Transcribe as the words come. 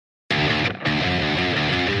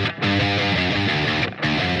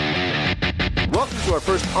to our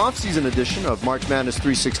first off-season edition of March Madness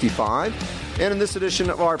 365. And in this edition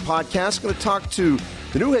of our podcast, I'm going to talk to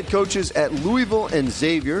the new head coaches at Louisville and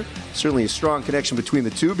Xavier. Certainly a strong connection between the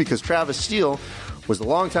two because Travis Steele was the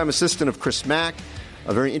longtime assistant of Chris Mack.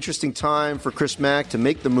 A very interesting time for Chris Mack to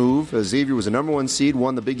make the move. Xavier was a number one seed,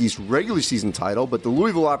 won the Big East regular season title, but the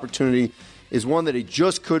Louisville opportunity is one that he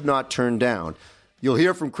just could not turn down. You'll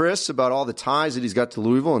hear from Chris about all the ties that he's got to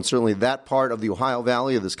Louisville and certainly that part of the Ohio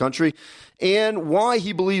Valley of this country and why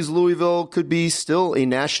he believes Louisville could be still a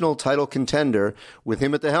national title contender with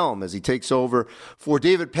him at the helm as he takes over for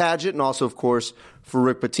David Padgett and also, of course, for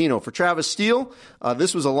Rick Pitino. For Travis Steele,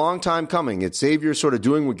 this was a long time coming. It's Xavier sort of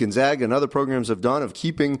doing what Gonzaga and other programs have done of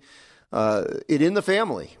keeping it in the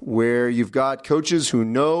family, where you've got coaches who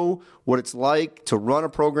know what it's like to run a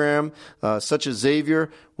program such as Xavier,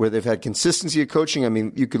 where they've had consistency of coaching. I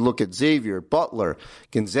mean, you could look at Xavier, Butler,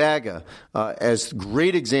 Gonzaga as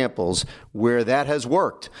great examples where that has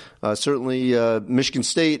worked. Certainly, Michigan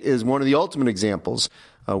State is one of the ultimate examples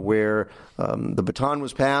where the baton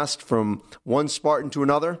was passed from one Spartan to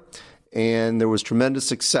another, and there was tremendous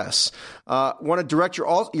success. I want to direct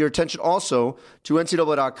your attention also to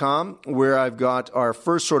NCAA.com, where I've got our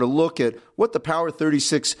first sort of look at what the Power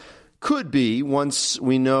 36 could be once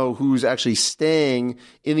we know who's actually staying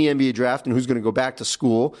in the NBA draft and who's going to go back to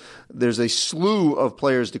school. There's a slew of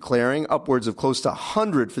players declaring, upwards of close to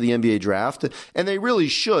 100 for the NBA draft, and they really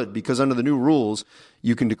should, because under the new rules,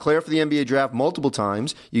 you can declare for the NBA draft multiple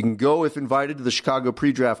times. You can go, if invited, to the Chicago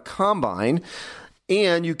pre-draft combine,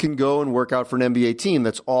 and you can go and work out for an NBA team.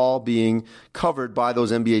 That's all being covered by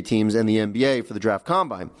those NBA teams and the NBA for the draft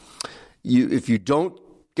combine. If you don't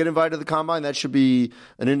get invited to the combine, that should be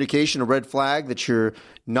an indication, a red flag that you're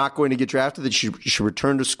not going to get drafted, that you should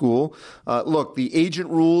return to school. Look, the agent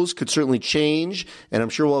rules could certainly change, and I'm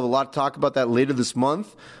sure we'll have a lot to talk about that later this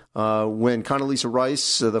month. When Condoleezza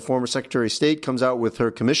Rice, the former Secretary of State, comes out with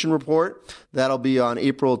her commission report. That'll be on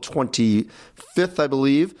April 25th, I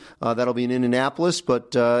believe. That'll be in Indianapolis.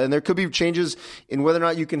 And there could be changes in whether or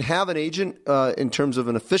not you can have an agent in terms of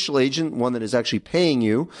an official agent, one that is actually paying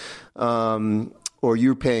you. Or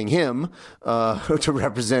you're paying him to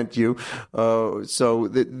represent you. So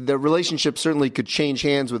the relationship certainly could change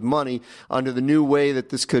hands with money under the new way that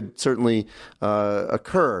this could certainly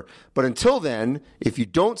occur. But until then, if you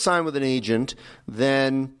don't sign with an agent,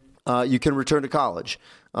 then you can return to college.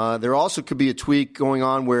 There also could be a tweak going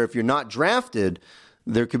on where if you're not drafted,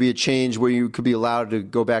 there could be a change where you could be allowed to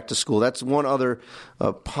go back to school. That's one other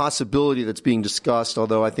possibility that's being discussed,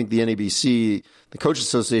 although I think the NABC, the Coaches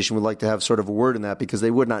Association, would like to have sort of a word in that because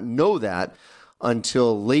they would not know that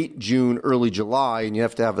until late June, early July, and you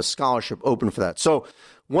have to have a scholarship open for that. So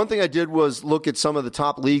one thing I did was look at some of the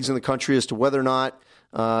top leagues in the country as to whether or not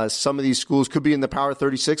some of these schools could be in the Power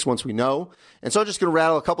 36 once we know. And so I'm just going to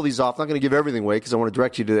rattle a couple of these off. I'm not going to give everything away because I want to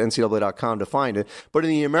direct you to NCAA.com to find it. But in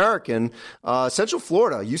the American, Central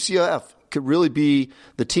Florida, UCF, could really be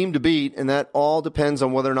the team to beat, and that all depends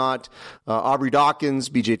on whether or not Aubrey Dawkins,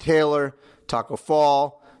 B.J. Taylor, Taco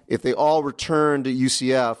Fall, if they all return to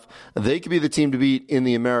UCF, they could be the team to beat in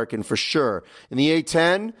the American for sure. In the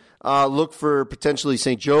A-10, look for potentially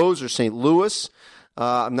St. Joe's or St. Louis.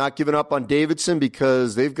 I'm not giving up on Davidson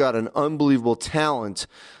because they've got an unbelievable talent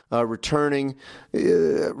returning,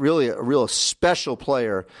 really a real special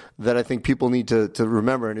player that I think people need to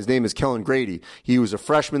remember, and his name is Kellen Grady. He was a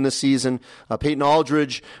freshman this season. Peyton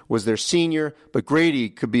Aldridge was their senior, but Grady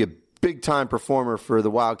could be a big-time performer for the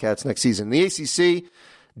Wildcats next season. In the ACC,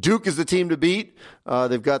 Duke is the team to beat.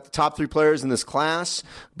 They've got the top three players in this class,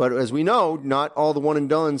 but as we know, not all the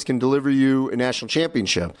one-and-dones can deliver you a national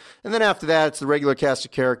championship. And then after that, it's the regular cast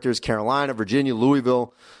of characters: Carolina, Virginia,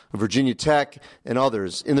 Louisville, Virginia Tech, and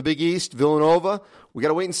others. In the Big East, Villanova, we got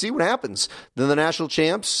to wait and see what happens. Then the national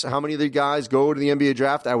champs, how many of the guys go to the NBA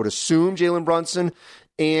draft? I would assume Jalen Brunson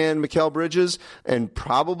and Mikal Bridges, and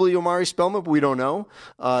probably Omari Spellman, but we don't know.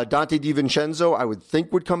 Dante DiVincenzo, I would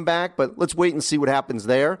think, would come back, but let's wait and see what happens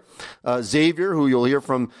there. Xavier, who you'll hear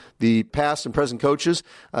from the past and present coaches,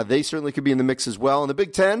 they certainly could be in the mix as well. In the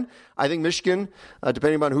Big Ten, I think Michigan,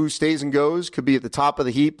 depending on who stays and goes, could be at the top of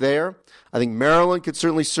the heap there. I think Maryland could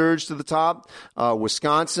certainly surge to the top.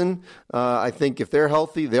 Wisconsin, I think if they're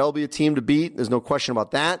healthy, they'll be a team to beat. There's no question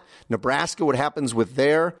about that. Nebraska, what happens with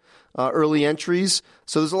their early entries.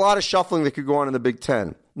 So there's a lot of shuffling that could go on in the Big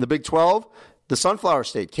Ten. In the Big 12, the Sunflower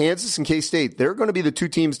State, Kansas and K-State, they're going to be the two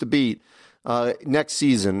teams to beat next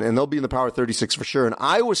season, and they'll be in the Power 36 for sure. And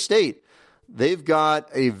Iowa State, they've got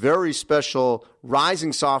a very special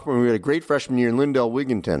rising sophomore who had a great freshman year in Lindell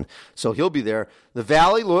Wigginton. So he'll be there. The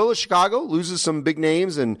Valley, Loyola Chicago, loses some big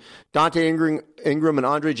names, and Dante Ingram and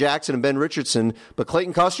Andre Jackson and Ben Richardson. But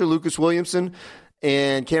Clayton Custer, Lucas Williamson,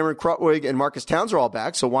 and Cameron Krutwig and Marcus Towns are all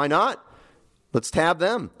back. So why not? Let's tab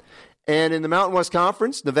them. And in the Mountain West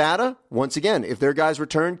Conference, Nevada, once again, if their guys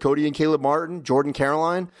return, Cody and Caleb Martin, Jordan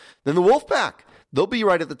Caroline, then the Wolfpack, they'll be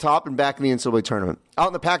right at the top and back in the NCAA tournament. Out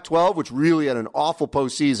in the Pac-12, which really had an awful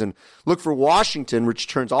postseason, look for Washington, which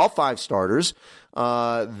turns all 5 starters.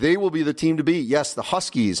 They will be the team to beat. Yes, the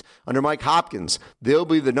Huskies under Mike Hopkins. They'll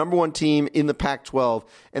be the number 1 team in the Pac-12.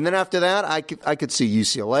 And then after that, I could see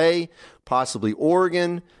UCLA, possibly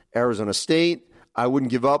Oregon, Arizona State. I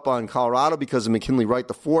wouldn't give up on Colorado because of McKinley Wright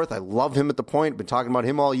IV. I love him at the point. Been talking about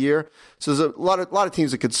him all year. So there's a lot of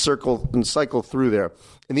teams that could circle and cycle through there.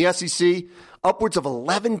 In the SEC, upwards of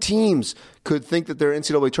 11 teams could think that they're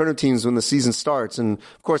NCAA tournament teams when the season starts. And,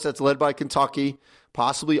 of course, that's led by Kentucky,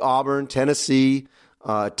 possibly Auburn, Tennessee,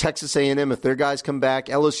 Texas A&M if their guys come back.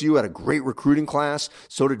 LSU had a great recruiting class.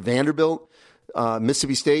 So did Vanderbilt.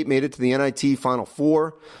 Mississippi State made it to the NIT Final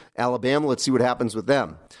Four. Alabama, let's see what happens with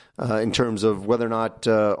them in terms of whether or not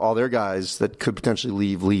all their guys that could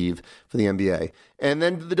potentially leave for the NBA. And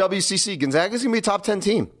then the WCC, Gonzaga's going to be a top 10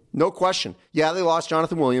 team. No question. Yeah, they lost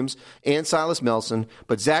Jonathan Williams and Silas Melson,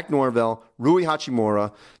 but Zach Norvell, Rui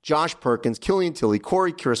Hachimura, Josh Perkins, Killian Tilly,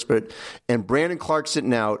 Corey Crispet, and Brandon Clark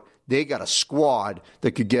sitting out. They got a squad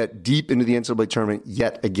that could get deep into the NCAA tournament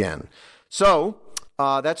yet again. So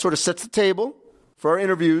that sort of sets the table for our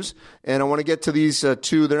interviews, and I want to get to these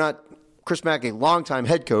 2. They're not Chris Mack, a longtime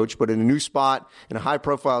head coach, but in a new spot in a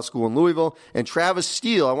high-profile school in Louisville. And Travis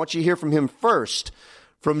Steele, I want you to hear from him first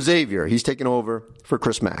from Xavier. He's taking over for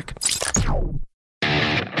Chris Mack.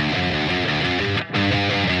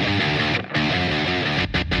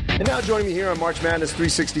 And now joining me here on March Madness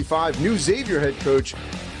 365, new Xavier head coach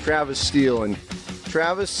Travis Steele. And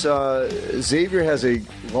Travis, Xavier has a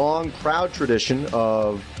long, proud tradition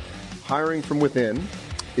of hiring from within.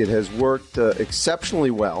 It has worked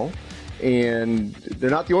exceptionally well, and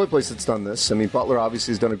they're not the only place that's done this. I mean, Butler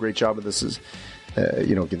obviously has done a great job of this.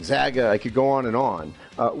 Gonzaga, I could go on and on.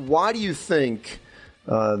 Why do you think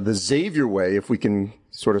the Xavier way, if we can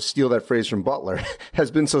sort of steal that phrase from Butler,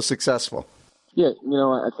 has been so successful? Yeah,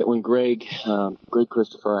 I think when Greg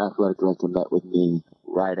Christopher, our athletic director, met with me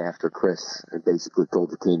right after Chris and basically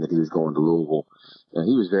told the team that he was going to Louisville,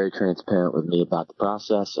 he was very transparent with me about the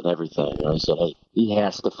process and everything. He said, hey, he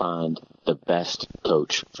has to find the best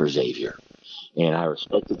coach for Xavier. And I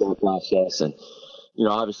respected that process. And,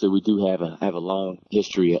 obviously we do have a long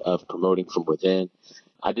history of promoting from within.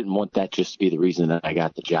 I didn't want that just to be the reason that I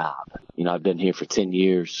got the job. I've been here for 10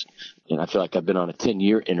 years, and I feel like I've been on a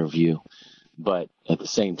 10-year interview. But at the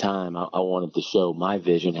same time, I wanted to show my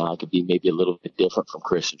vision, how I could be maybe a little bit different from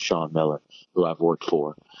Chris and Sean Miller, who I've worked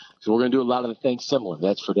for. So we're going to do a lot of the things similar.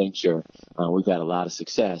 That's for dang sure. We've had a lot of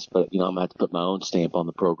success, but, I'm going to have to put my own stamp on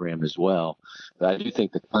the program as well. But I do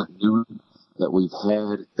think the continuity that we've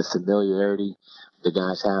had, the familiarity the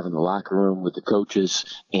guys have in the locker room with the coaches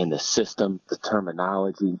and the system, the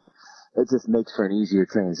terminology, it just makes for an easier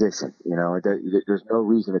transition. There's no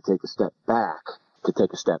reason to take a step back to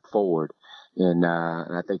take a step forward. And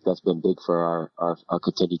I think that's been big for our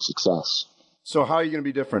continued success. So how are you going to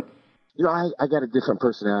be different? I got a different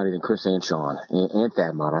personality than Chris and Sean and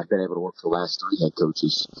Thad Matta. I've been able to work for the last 3 head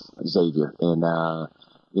coaches, Xavier. And,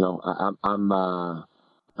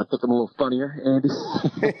 I think I'm a little funnier, Andy,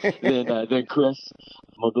 than Chris.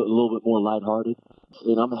 I'm a little bit more lighthearted.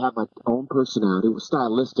 And I'm going to have my own personality.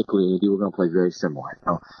 Stylistically, Andy, we're going to play very similar.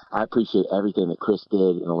 I appreciate everything that Chris did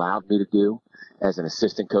and allowed me to do as an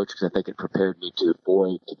assistant coach, because I think it prepared me to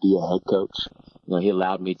be a head coach. He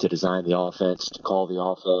allowed me to design the offense, to call the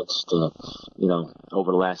offense,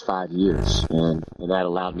 over the last 5 years. And that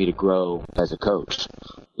allowed me to grow as a coach.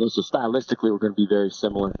 So stylistically, we're going to be very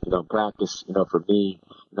similar. Practice, for me,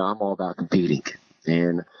 I'm all about competing.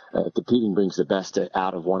 And competing brings the best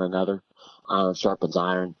out of one another. Iron sharpens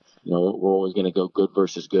iron. We're always going to go good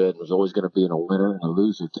versus good. There's always going to be a winner and a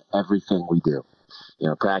loser to everything we do.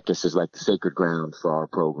 Practice is like the sacred ground for our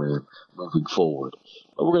program moving forward.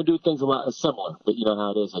 But we're going to do things a lot similar. But you know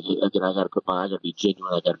how it is. Again, I got to be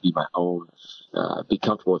genuine. I got to be my own. Be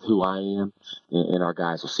comfortable with who I am, and our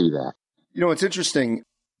guys will see that. It's interesting.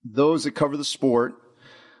 Those that cover the sport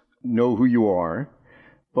know who you are,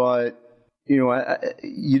 but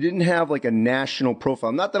you didn't have like a national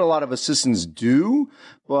profile. Not that a lot of assistants do,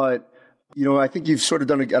 but I think you've sort of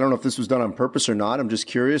done it. I don't know if this was done on purpose or not. I'm just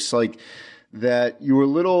curious, like that you were a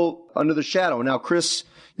little under the shadow. Now, Chris,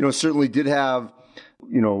 certainly did have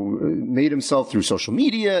made himself through social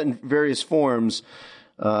media and various forms,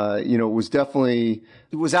 was definitely,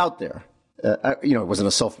 it was out there. It wasn't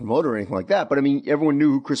a self-promoter or anything like that, but I mean, everyone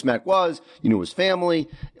knew who Chris Mack was, you knew his family,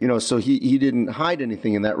 so he didn't hide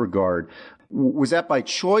anything in that regard. Was that by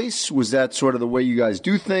choice? Was that sort of the way you guys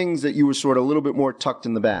do things, that you were sort of a little bit more tucked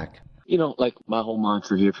in the back? Like my whole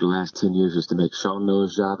mantra here for the last 10 years is to make Sean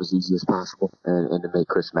Miller's job as easy as possible and to make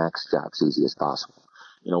Chris Mack's job as easy as possible.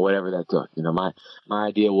 Whatever that took. My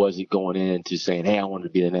idea wasn't going into saying, hey, I wanted to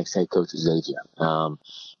be the next head coach of Xavier.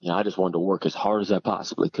 I just wanted to work as hard as I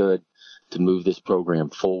possibly could to move this program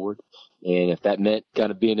forward. And if that meant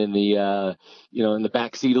kind of being in the, in the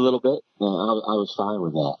back seat a little bit, I was fine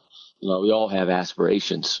with that. We all have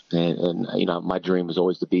aspirations and my dream was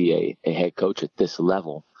always to be a head coach at this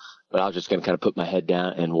level, but I was just going to kind of put my head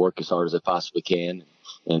down and work as hard as I possibly can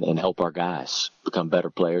and help our guys become better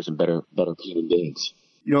players and better human beings.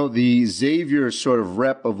 The Xavier sort of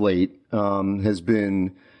rep of late has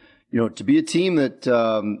been, to be a team that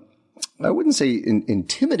I wouldn't say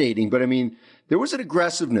intimidating, but I mean, there was an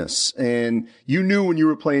aggressiveness, and you knew when you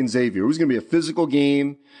were playing Xavier, it was going to be a physical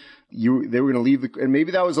game. They were going to leave and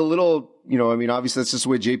maybe that was a little, obviously that's just the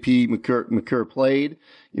way JP McCurr played,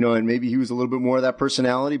 and maybe he was a little bit more of that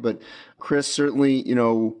personality, but Chris certainly,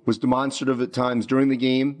 was demonstrative at times during the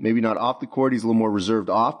game, maybe not off the court. He's a little more reserved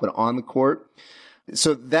off, but on the court.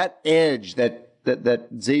 So that edge that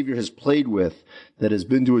Xavier has played with, that has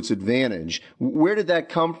been to its advantage, where did that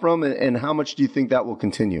come from, and how much do you think that will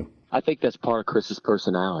continue? I think that's part of Chris's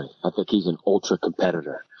personality. I think he's an ultra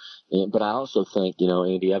competitor. But I also think,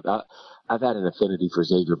 Andy, I've had an affinity for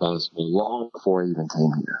Xavier basketball long before I even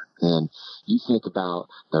came here. And you think about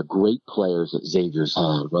the great players that Xavier's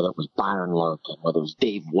had, whether it was Byron Larkin, whether it was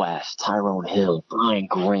Dave West, Tyrone Hill, Brian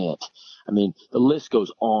Grant. I mean, the list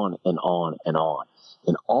goes on and on and on.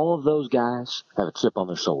 And all of those guys have a chip on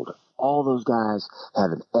their shoulder. All those guys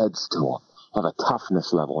have an edge to them, have a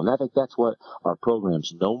toughness level. And I think that's what our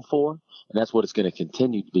program's known for. And that's what it's going to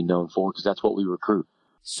continue to be known for, because that's what we recruit.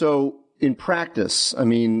 So in practice, I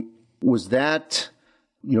mean, was that,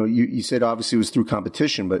 you said obviously it was through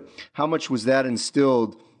competition, but how much was that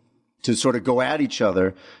instilled to sort of go at each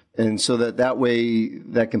other, and so that way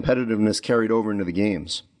that competitiveness carried over into the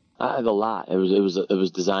games? A lot. It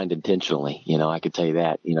was designed intentionally. I could tell you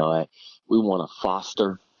that. We want to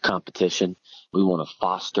foster competition. We want to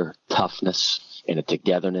foster toughness and a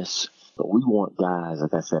togetherness. But we want guys,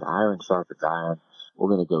 like I said, iron sharpens iron. We're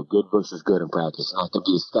going to go good versus good in practice. I can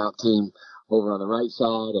be a scout team over on the right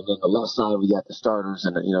side, and then the left side we got the starters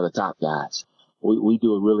and the top guys. We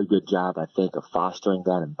do a really good job, I think, of fostering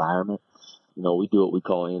that environment. We do what we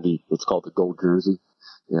call, Andy, it's called the gold jersey.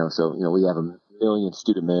 We have a million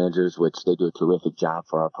student managers, which they do a terrific job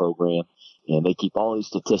for our program, and they keep all these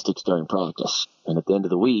statistics during practice. And at the end of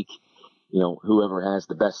the week, whoever has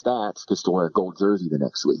the best stats gets to wear a gold jersey the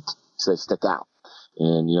next week, so they stick out.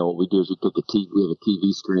 And what we do is we have a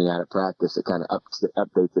TV screen out at practice that kind of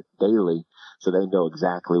updates it daily, so they know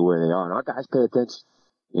exactly where they are. And our guys pay attention,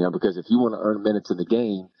 because if you want to earn minutes in the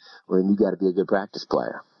game, well, then you got to be a good practice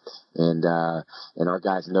player. And our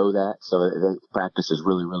guys know that, so practice is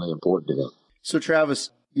really, really important to them. So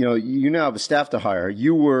Travis, you now have a staff to hire.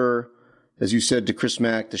 You were, as you said, to Chris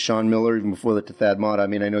Mack, to Sean Miller, even before that to Thad Matta. I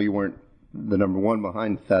mean, I know you weren't the number one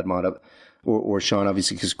behind Thad Matta or Sean,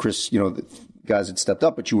 obviously, because Chris, the guys had stepped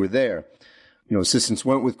up, but you were there. Assistants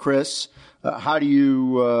went with Chris. How do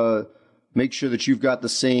you make sure that you've got the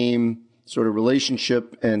same sort of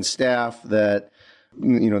relationship and staff that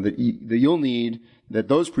that you'll need, that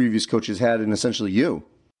those previous coaches had, and essentially you?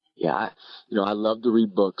 Yeah, I love to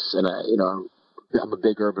read books, and I'm a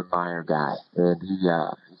big Urban Meyer guy, and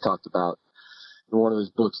he talked about in one of his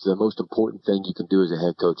books, the most important thing you can do as a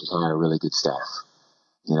head coach is hire a really good staff.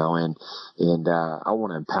 And I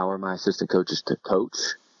want to empower my assistant coaches to coach,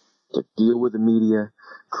 to deal with the media,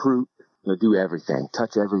 recruit, do everything,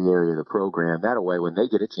 touch every area of the program. That way, when they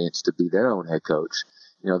get a chance to be their own head coach,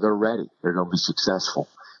 they're ready. They're going to be successful.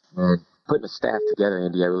 And putting a staff together,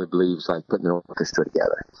 Andy, I really believe is like putting an orchestra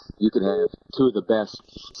together. You can have two of the best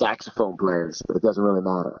saxophone players, but it doesn't really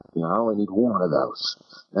matter. I only need one of those.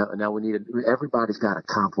 Now everybody's got to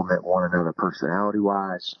complement one another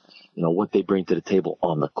personality-wise, what they bring to the table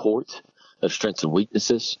on the court, their strengths and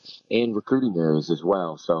weaknesses, and recruiting areas as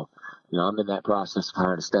well. So, I'm in that process of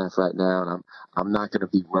hiring a staff right now, and I'm not going to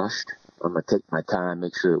be rushed. I'm going to take my time,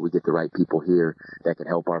 make sure that we get the right people here that can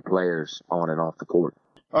help our players on and off the court.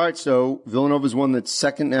 All right, so Villanova's won its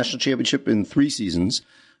second national championship in 3 seasons.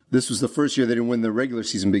 This was the first year they didn't win the regular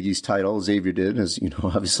season Big East title. Xavier did, as you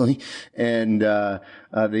know, obviously. And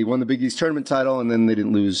they won the Big East tournament title, and then they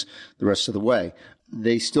didn't lose the rest of the way.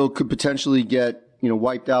 They still could potentially get,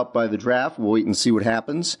 wiped out by the draft. We'll wait and see what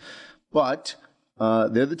happens. But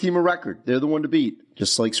they're the team of record. They're the one to beat,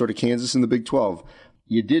 just like sort of Kansas in the Big 12.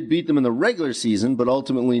 You did beat them in the regular season, but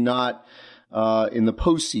ultimately not in the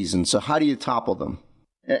postseason. So how do you topple them?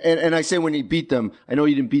 And I say when you beat them, I know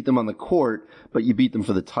you didn't beat them on the court, but you beat them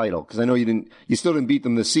for the title, because I know you still didn't beat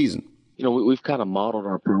them this season. We've kind of modeled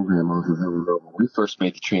our program off of when we first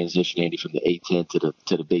made the transition, Andy, from the A-10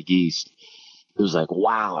 to the Big East. It was like,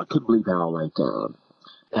 wow, I couldn't believe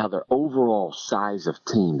how their overall size of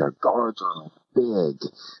team, their guards are big.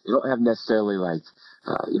 They don't have necessarily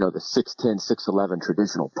the 6'10", 6'11"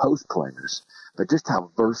 traditional post players, but just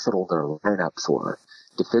how versatile their lineups were,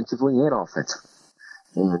 defensively and offensively.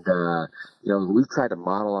 And, we've tried to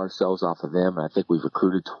model ourselves off of them, and I think we've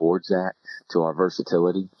recruited towards that, to our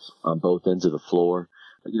versatility on both ends of the floor.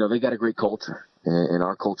 But, they got a great culture, and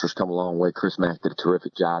our culture's come a long way. Chris Mack did a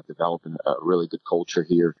terrific job developing a really good culture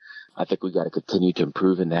here. I think we got to continue to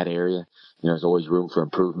improve in that area. There's always room for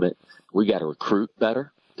improvement. We got to recruit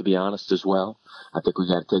better, to be honest, as well. I think we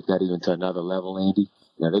got to take that even to another level, Andy.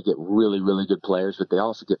 They get really, really good players, but they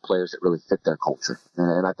also get players that really fit their culture.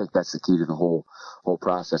 And I think that's the key to the whole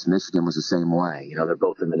process. Michigan was the same way. They're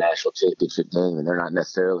both in the national championship game, and they're not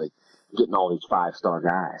necessarily getting all these five-star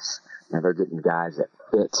guys. They're getting guys that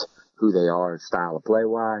fit who they are, style of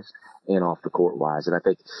play-wise and off the court-wise. And I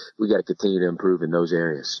think we got to continue to improve in those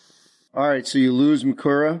areas. All right, so you lose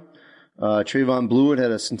Makura. Trayvon Blewett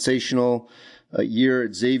had a sensational year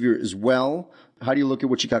at Xavier as well. How do you look at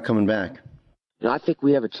what you got coming back? I think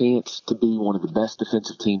we have a chance to be one of the best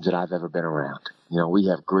defensive teams that I've ever been around. We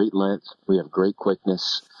have great length. We have great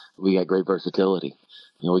quickness. We got great versatility.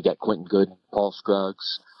 We got Quentin Gooden, Paul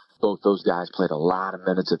Scruggs. Both those guys played a lot of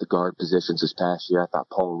minutes at the guard positions this past year. I thought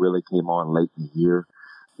Paul really came on late in the year.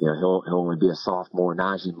 He'll only be a sophomore.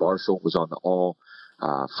 Najee Marshall was on the all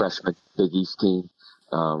freshman Big East team,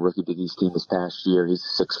 rookie Big East team this past year. He's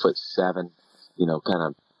 6'7", kind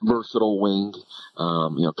of versatile wing.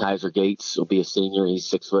 Kaiser Gates will be a senior. He's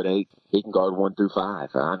 6'8". He can guard 1 through 5.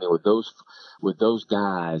 I mean, with those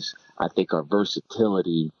guys, I think our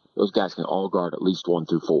versatility, those guys can all guard at least 1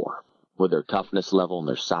 through 4 with their toughness level and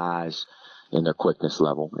their size and their quickness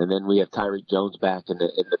level. And then we have Tyreek Jones back to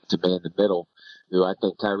man the middle. I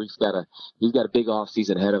think Tyreek's got a big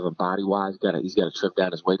offseason ahead of him body wise. He's got to trim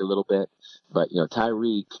down his weight a little bit. But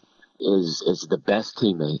Tyreek is the best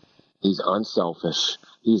teammate. He's unselfish.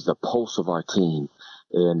 He's the pulse of our team,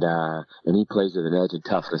 and he plays with an edge and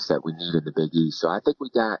toughness that we need in the Big East. So I think we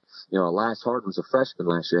got, Elias Harden was a freshman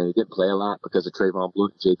last year, and he didn't play a lot because of Trayvon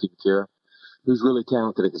Blewett and J.P. McCura, who's really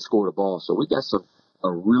talented and can score the ball. So we got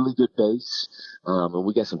a really good base, and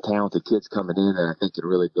we got some talented kids coming in, and I think can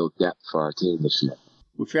really build depth for our team this year.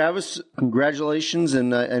 Well, Travis, congratulations,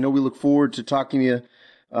 and I know we look forward to talking to you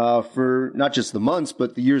for not just the months,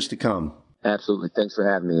 but the years to come. Absolutely. Thanks for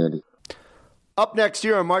having me, Andy. Up next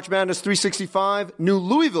here on March Madness 365, new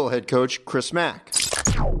Louisville head coach Chris Mack.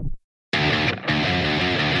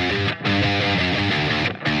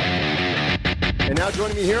 And now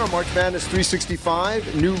joining me here on March Madness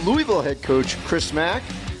 365, new Louisville head coach Chris Mack.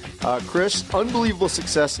 Chris, unbelievable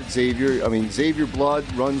success at Xavier. I mean, Xavier blood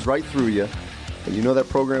runs right through you. You know that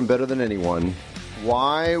program better than anyone.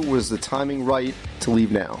 Why was the timing right to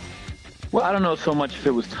leave now? Well, I don't know so much if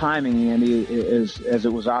it was timing, Andy, as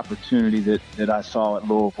it was opportunity that I saw at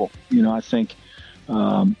Louisville. I think,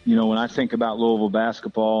 when I think about Louisville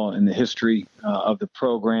basketball and the history of the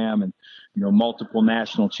program and, multiple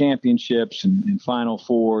national championships and Final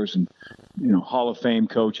Fours and, Hall of Fame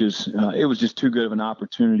coaches, it was just too good of an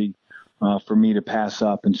opportunity for me to pass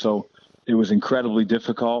up. And so it was incredibly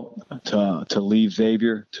difficult to leave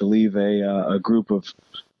Xavier, to leave a group of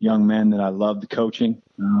young men that I loved coaching.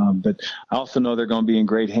 But I also know they're going to be in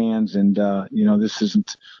great hands. And, this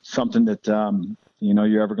isn't something that,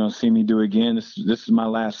 you're ever going to see me do again. This is my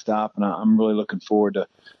last stop, and I'm really looking forward to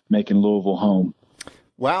making Louisville home.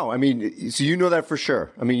 Wow. I mean, so you know that for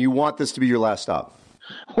sure. I mean, you want this to be your last stop.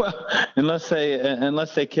 Well, unless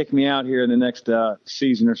they kick me out here in the next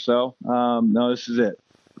season or so. No, this is it.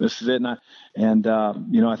 This is it. And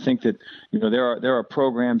I think that, there are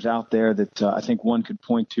programs out there that I think one could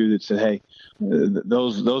point to that said, hey,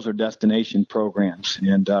 those are destination programs.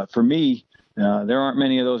 And for me, there aren't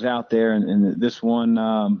many of those out there. And this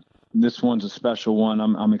one's a special one.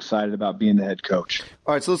 I'm excited about being the head coach.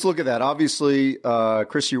 All right, so let's look at that. Obviously,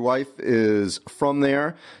 Chris, your wife is from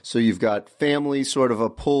there, so you've got family sort of a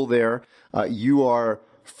pull there. You are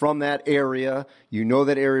from that area. You know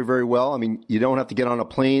that area very well. I mean, you don't have to get on a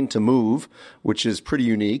plane to move, which is pretty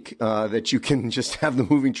unique, that you can just have the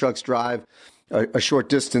moving trucks drive a short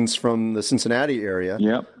distance from the Cincinnati area.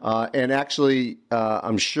 Yep. And actually,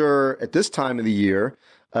 I'm sure at this time of the year,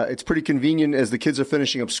 it's pretty convenient as the kids are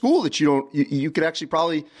finishing up school that you could actually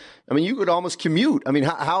probably, you could almost commute.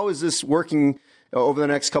 How is this working over the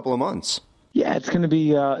next couple of months? Yeah, it's going to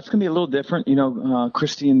be a little different.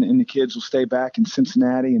 Christy and the kids will stay back in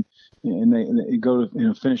Cincinnati and they go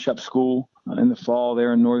to finish up school in the fall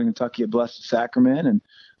there in Northern Kentucky at Blessed Sacrament. And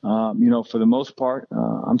for the most part,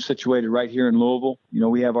 I'm situated right here in Louisville.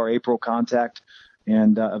 We have our April contact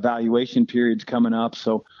and evaluation periods coming up.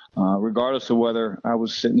 So regardless of whether I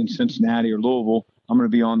was sitting in Cincinnati or Louisville, I'm going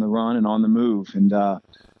to be on the run and on the move. And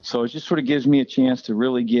so it just sort of gives me a chance to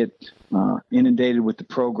really get inundated with the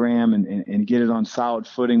program and get it on solid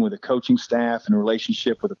footing with a coaching staff and a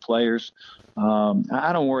relationship with the players. I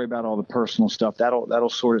don't worry about all the personal stuff. That'll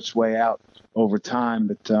sort its way out over time.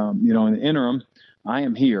 But, in the interim, I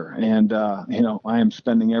am here. And, I am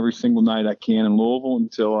spending every single night I can in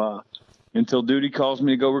Louisville until duty calls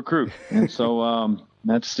me to go recruit. And so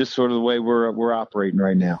that's just sort of the way we're operating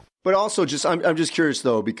right now. But also, I'm just curious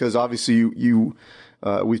though, because obviously you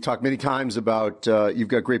we've talked many times about you've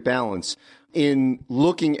got great balance in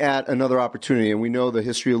looking at another opportunity, and we know the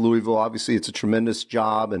history of Louisville. Obviously, it's a tremendous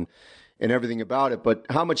job and everything about it. But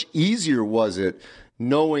how much easier was it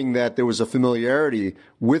knowing that there was a familiarity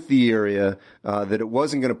with the area, that it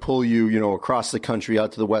wasn't going to pull you, across the country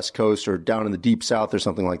out to the West Coast or down in the Deep South or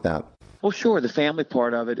something like that? Well, sure. The family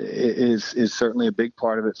part of it is certainly a big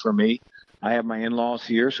part of it for me. I have my in-laws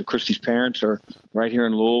here, so Christy's parents are right here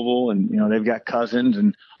in Louisville, and they've got cousins,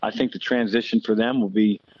 and I think the transition for them will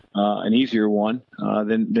be an easier one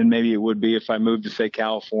than maybe it would be if I moved to, say,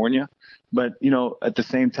 California. But at the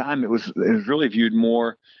same time, it was really viewed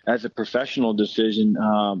more as a professional decision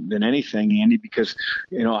than anything, Andy, because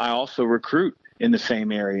I also recruit in the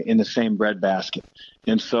same area, in the same breadbasket,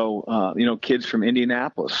 and so kids from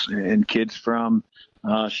Indianapolis and kids from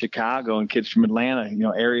Chicago and kids from Atlanta,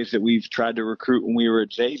 areas that we've tried to recruit when we were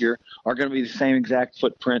at Xavier are going to be the same exact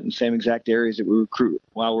footprint and same exact areas that we recruit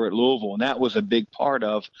while we're at Louisville. And that was a big part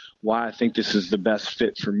of why I think this is the best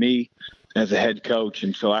fit for me as a head coach.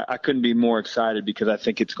 And so I couldn't be more excited because I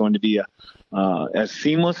think it's going to be as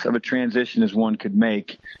seamless of a transition as one could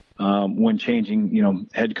make when changing,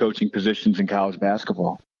 head coaching positions in college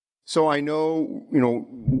basketball. So I know,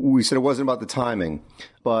 we said it wasn't about the timing,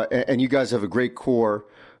 and you guys have a great core.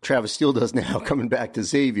 Travis Steele does now, coming back to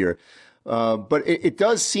Xavier. But it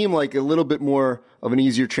does seem like a little bit more of an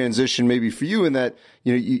easier transition maybe for you in that,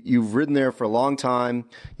 you've ridden there for a long time,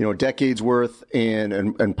 decades worth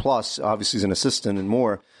and plus, obviously as an assistant and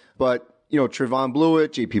more. But, Trevon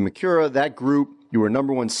Blewett, JP McCura, that group, you were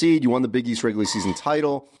number one seed, you won the Big East regular season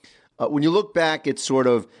title. When you look back at sort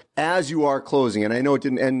of as you are closing, and I know it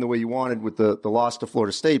didn't end the way you wanted with the loss to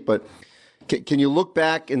Florida State, but can you look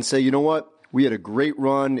back and say, you know what, we had a great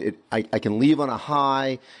run. I can leave on a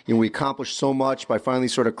high. We accomplished so much by finally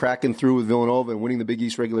sort of cracking through with Villanova and winning the Big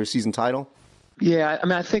East regular season title? Yeah,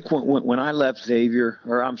 I think when I left Xavier,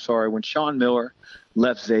 when Sean Miller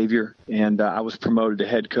left Xavier and I was promoted to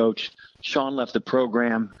head coach, Sean left the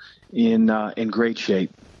program in great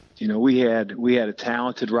shape. We had a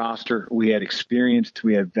talented roster. We had experience.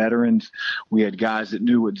 We had veterans. We had guys that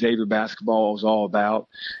knew what Xavier basketball was all about.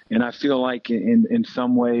 And I feel like in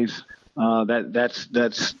some ways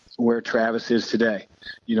that's where Travis is today.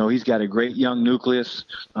 He's got a great young nucleus,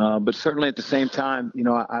 but certainly at the same time,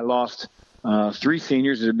 I lost three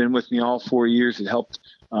seniors that have been with me all 4 years. It helped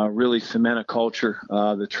really cement a culture.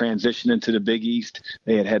 The transition into the Big East,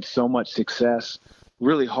 they had so much success.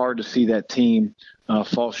 Really hard to see that team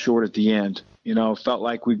fall short at the end. Felt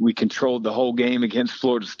like we controlled the whole game against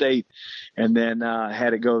Florida State and then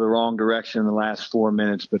had it go the wrong direction in the last 4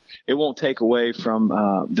 minutes. But it won't take away from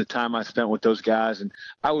the time I spent with those guys. And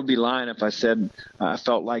I would be lying if I said I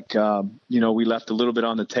felt like, we left a little bit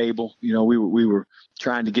on the table. We were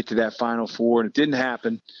trying to get to that Final Four, and it didn't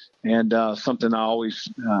happen. And something I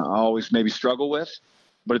always maybe struggle with.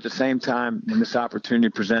 But at the same time, when this opportunity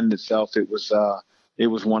presented itself, it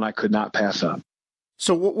was one I could not pass up.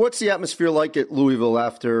 So what's the atmosphere like at Louisville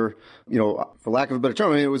after, for lack of a better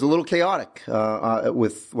term, it was a little chaotic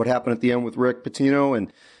with what happened at the end with Rick Pitino,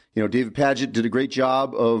 and, David Padgett did a great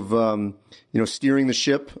job of, steering the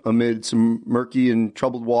ship amid some murky and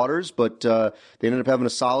troubled waters, but they ended up having a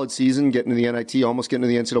solid season, getting to the NIT, almost getting to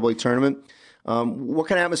the NCAA tournament. What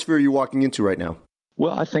kind of atmosphere are you walking into right now?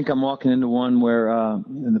 Well, I think I'm walking into one where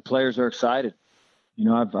the players are excited.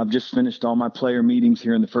 I've just finished all my player meetings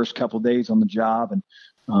here in the first couple of days on the job, and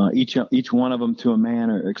each one of them to a man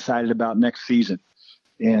are excited about next season.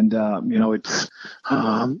 And,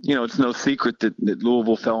 it's no secret that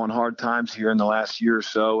Louisville fell on hard times here in the last year or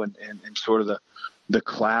so and sort of the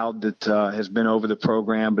cloud that has been over the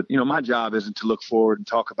program. But, my job isn't to look forward and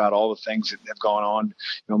talk about all the things that have gone on.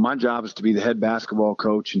 My job is to be the head basketball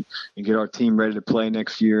coach and get our team ready to play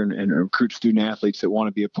next year and recruit student athletes that want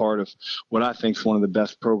to be a part of what I think is one of the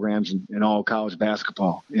best programs in all college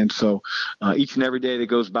basketball. And so each and every day that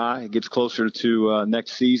goes by, it gets closer to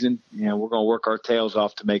next season, and we're going to work our tails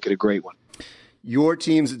off to make it a great one. Your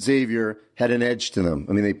teams at Xavier had an edge to them.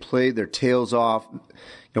 I mean, they played their tails off,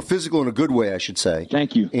 physical in a good way, I should say.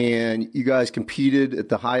 Thank you. And you guys competed at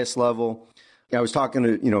the highest level. I was talking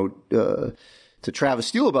to Travis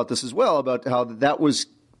Steele about this as well, about how that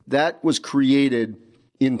was created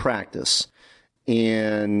in practice,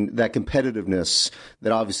 and that competitiveness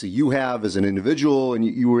that obviously you have as an individual, and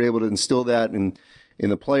you were able to instill that in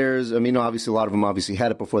the players. I mean, obviously a lot of them obviously had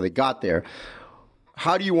it before they got there.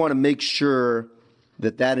 How do you want to make sure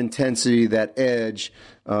that intensity, that edge,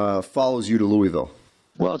 follows you to Louisville?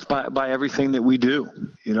 Well, it's by everything that we do,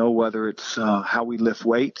 whether it's how we lift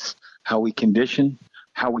weights, how we condition,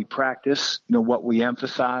 how we practice, what we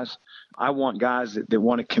emphasize. I want guys that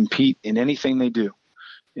want to compete in anything they do.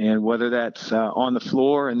 And whether that's on the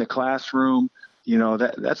floor, in the classroom,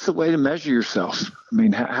 that's the way to measure yourself. I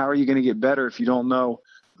mean, how are you going to get better if you don't know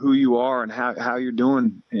who you are and how you're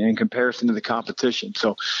doing in comparison to the competition?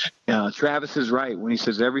 So Travis is right when he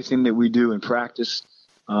says everything that we do in practice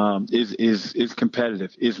is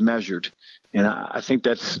competitive, is measured. And I think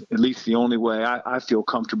that's at least the only way I feel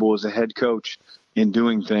comfortable as a head coach in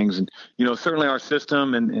doing things. And, certainly our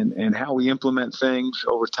system and how we implement things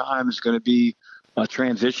over time is going to be a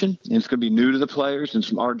transition, and it's going to be new to the players, and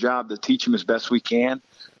it's our job to teach them as best we can.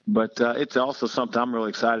 But it's also something I'm really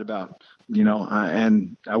excited about,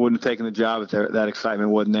 and I wouldn't have taken the job if that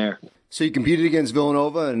excitement wasn't there. So you competed against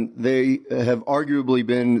Villanova, and they have arguably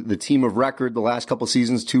been the team of record the last couple of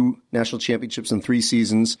seasons, 2 national championships in 3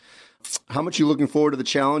 seasons. How much are you looking forward to the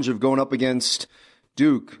challenge of going up against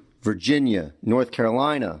Duke, Virginia, North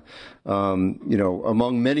Carolina,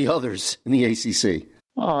 among many others in the ACC?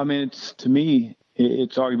 Oh, I mean, to me,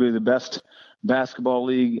 it's arguably the best basketball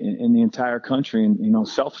league in the entire country. And,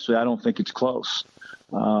 selfishly, I don't think it's close.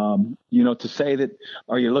 To say that,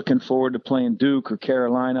 are you looking forward to playing Duke or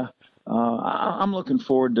Carolina? I'm looking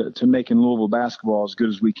forward to making Louisville basketball as good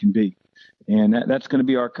as we can be. And that's going to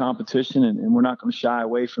be our competition, and we're not going to shy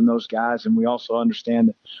away from those guys. And we also understand,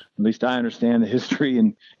 at least I understand, the history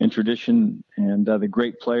and tradition and the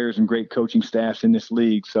great players and great coaching staffs in this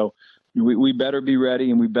league. So we better be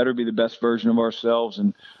ready, and we better be the best version of ourselves.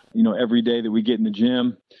 And, every day that we get in the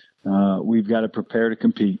gym, we've got to prepare to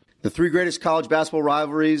compete. The 3 greatest college basketball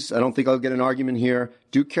rivalries, I don't think I'll get an argument here: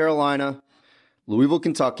 Duke, Carolina, Louisville,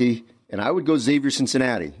 Kentucky, and I would go Xavier,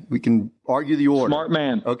 Cincinnati. We can argue the order. Smart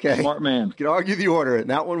man. Okay. Smart man. We can argue the order, and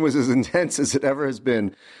that one was as intense as it ever has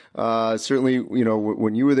been. Certainly,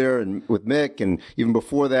 when you were there and with Mick, and even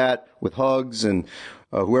before that with Hugs and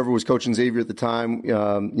whoever was coaching Xavier at the time,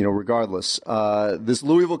 regardless. This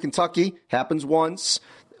Louisville, Kentucky happens once,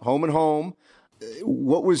 home and home.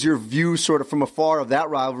 What was your view sort of from afar of that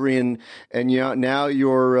rivalry and now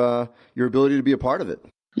your ability to be a part of it?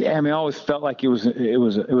 Yeah, I mean, I always felt like it was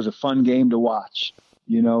a fun game to watch.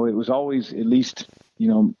 It was always, at least,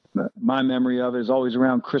 my memory of it is always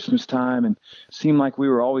around Christmas time, and it seemed like we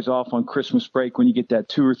were always off on Christmas break when you get that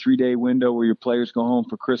 2 or 3 day window where your players go home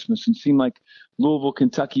for Christmas. And it seemed like Louisville,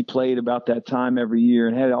 Kentucky played about that time every year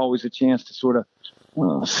and had always a chance to sort of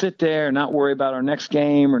sit there and not worry about our next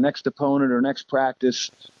game or next opponent or next practice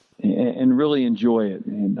and really enjoy it.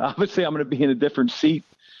 And obviously I'm going to be in a different seat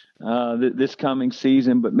this coming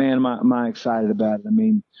season, but man, am I excited about it. I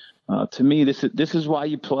mean, to me, this is why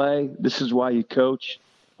you play. This is why you coach,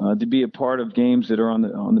 to be a part of games that are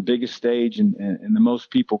on the biggest stage and the most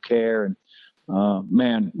people care. And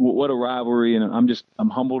man, what a rivalry. And I'm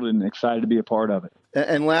humbled and excited to be a part of it.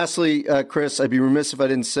 And lastly, Chris, I'd be remiss if I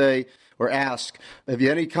didn't say or ask, have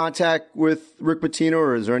you any contact with Rick Pitino,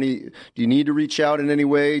 or do you need to reach out in any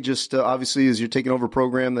way? Just obviously as you're taking over a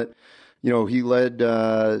program that, he led,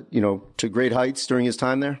 to great heights during his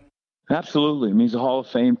time there? Absolutely. I mean, he's a Hall of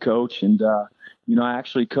Fame coach. And, I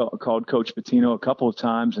actually called Coach Pitino a couple of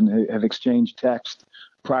times and have exchanged text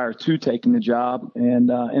prior to taking the job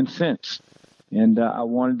and since. And I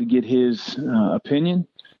wanted to get his opinion.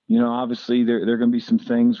 Obviously there are going to be some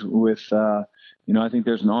things with, I think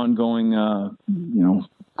there's an ongoing,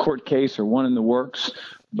 court case or one in the works.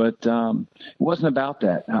 But it wasn't about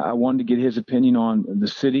that. I wanted to get his opinion on the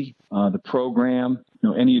city, the program,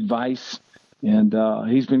 any advice. And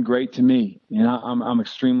he's been great to me, and I'm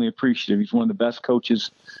extremely appreciative. He's one of the best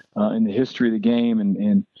coaches in the history of the game,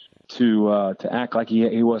 and to act like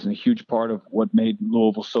he wasn't a huge part of what made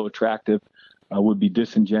Louisville so attractive would be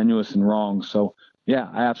disingenuous and wrong. So, yeah,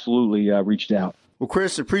 I absolutely reached out. Well,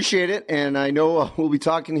 Chris, appreciate it, and I know we'll be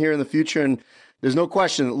talking here in the future, and there's no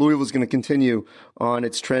question that Louisville is going to continue on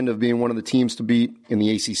its trend of being one of the teams to beat in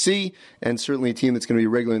the ACC, and certainly a team that's going to be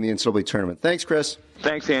regular in the NCAA tournament. Thanks, Chris.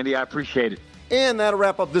 Thanks, Andy. I appreciate it. And that'll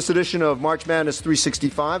wrap up this edition of March Madness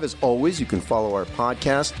 365. As always, you can follow our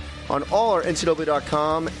podcast on all our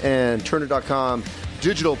NCAA.com and Turner.com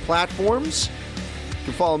digital platforms. You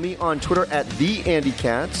can follow me on Twitter at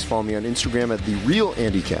 @TheAndyCats. Follow me on Instagram at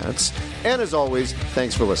 @TheRealAndyCats. And as always,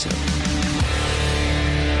 thanks for listening.